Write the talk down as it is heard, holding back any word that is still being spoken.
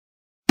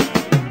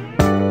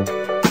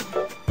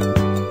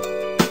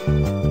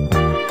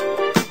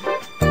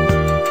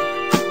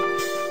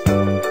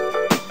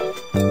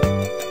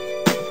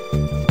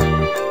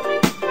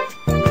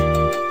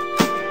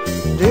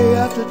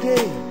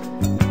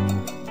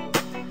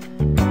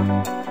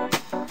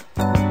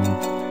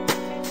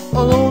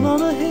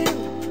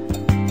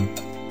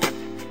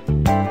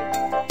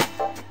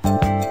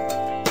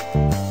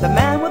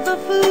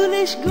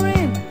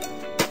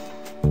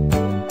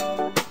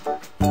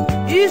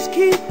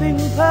something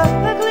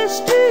perfectly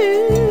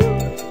still.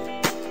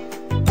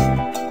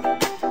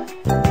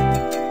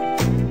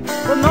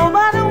 But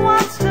nobody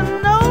wants to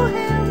know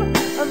him,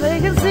 and they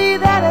can see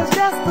that it's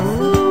just a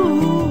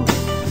fool.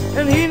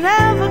 And he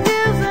never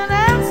gives an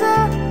answer,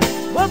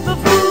 but the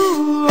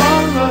fool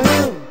on the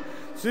hill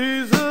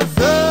sees the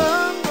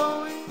sun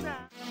going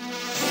down.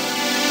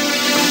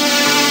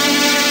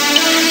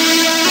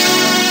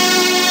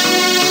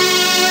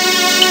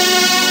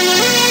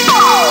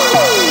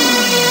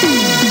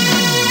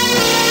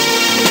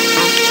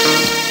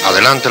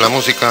 Adelante la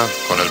música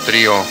con el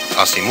trío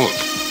Azymuth,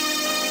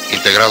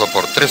 integrado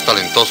por 3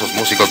 talentosos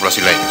músicos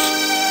brasileños.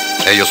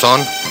 Ellos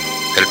son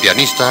el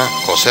pianista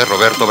José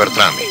Roberto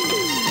Bertrami,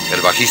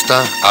 el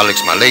bajista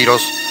Alex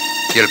Maleiros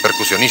y el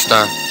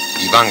percusionista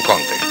Iván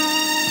Conte.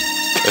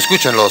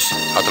 Escúchenlos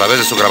a través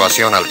de su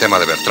grabación al tema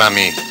de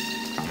Bertrami,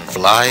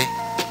 Fly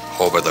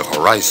Over the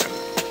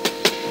Horizon.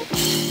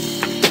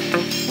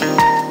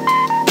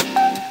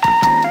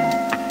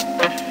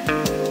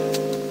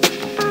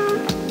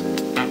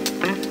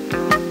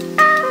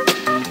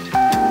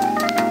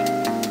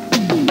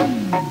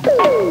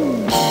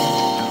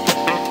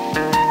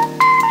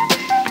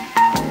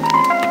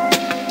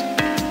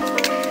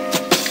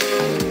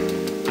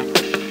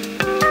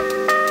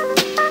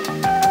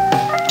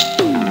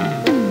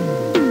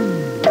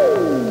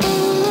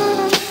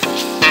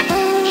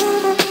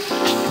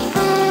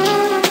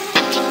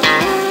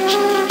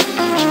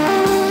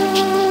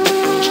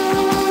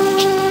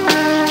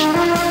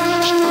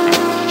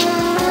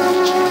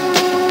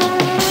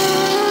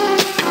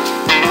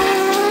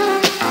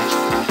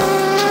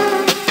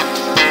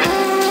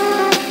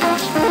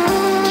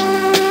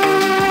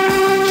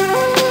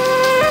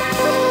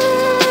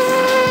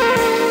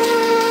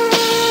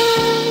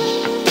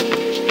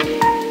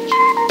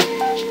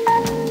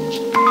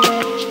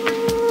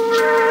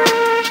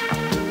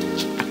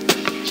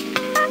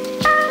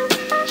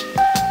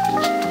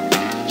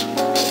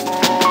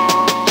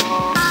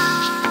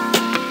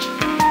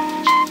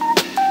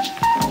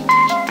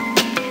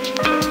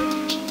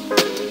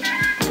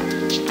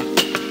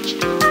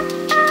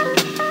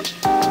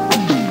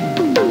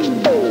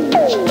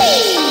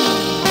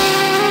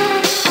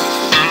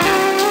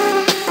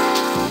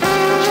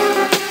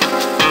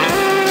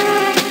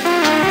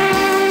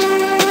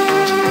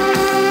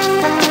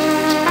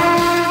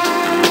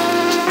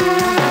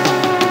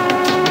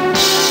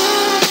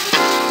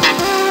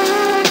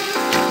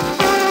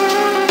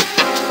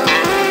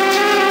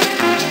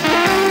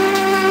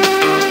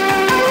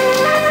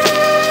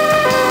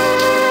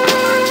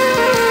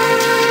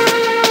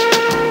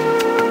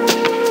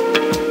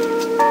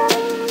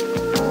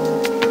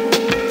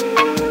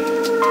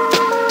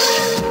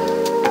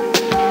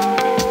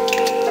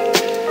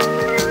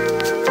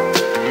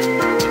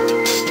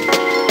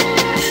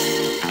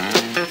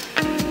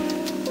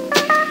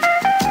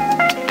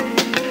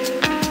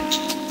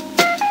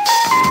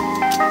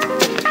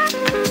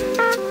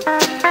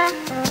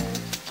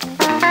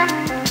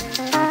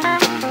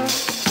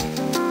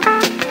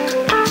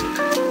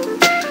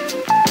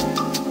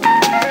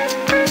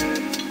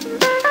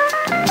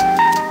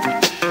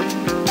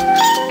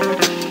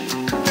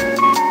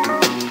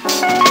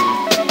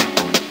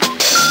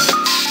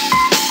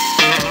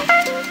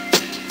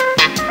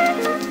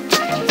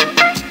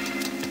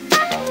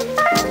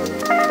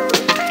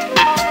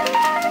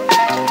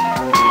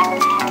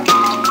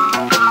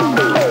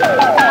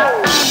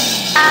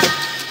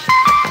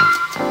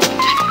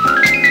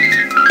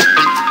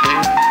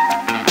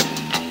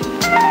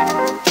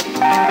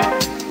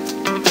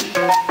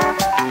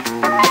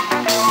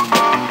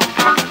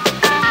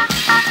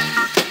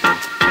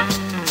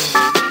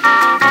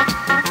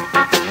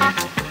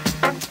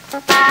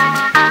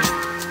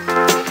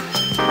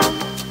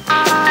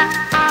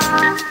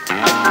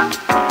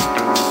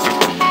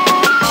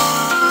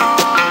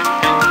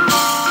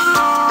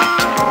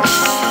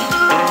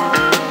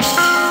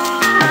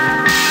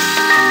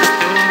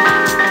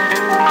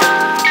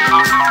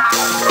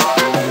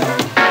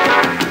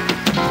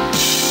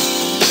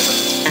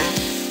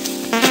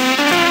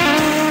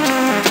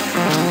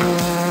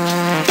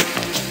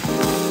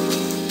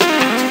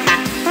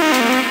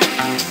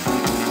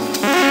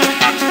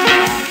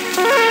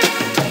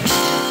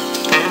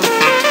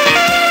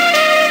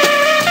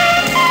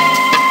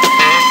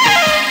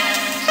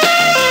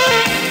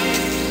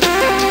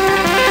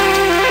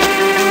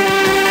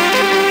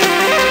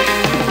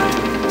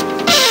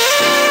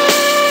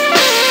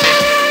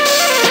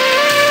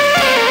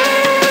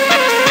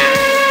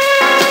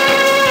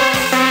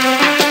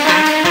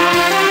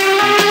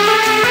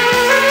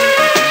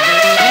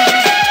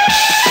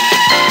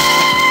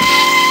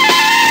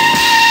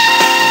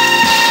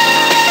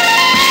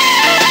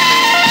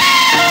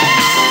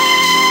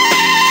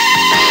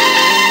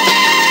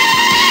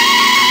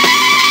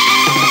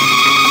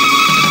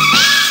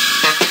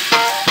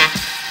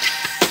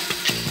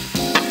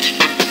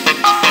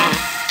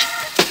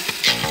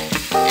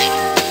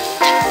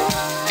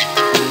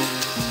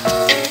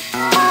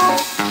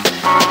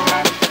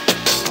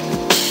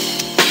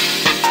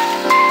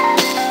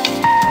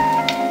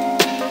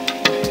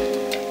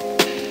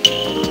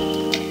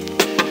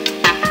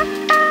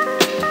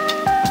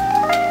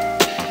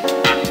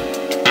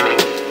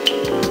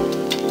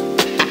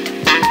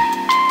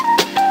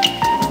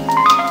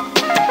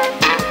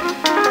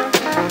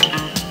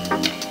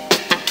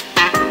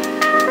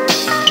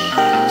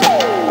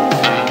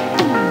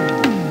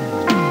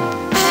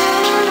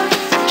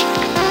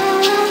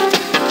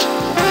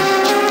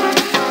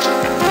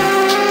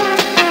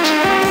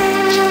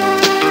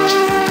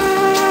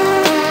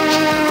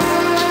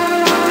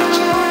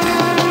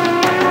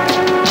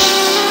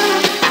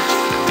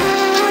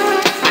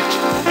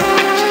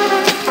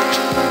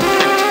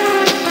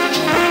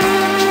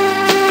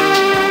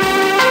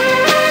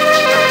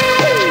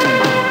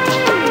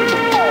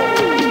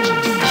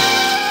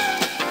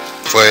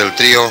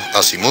 trío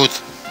Azymuth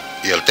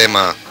y el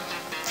tema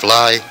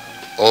Fly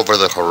Over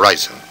the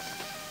Horizon.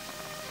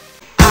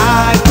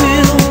 I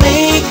will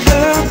make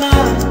her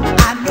mine.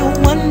 I know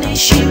one day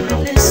she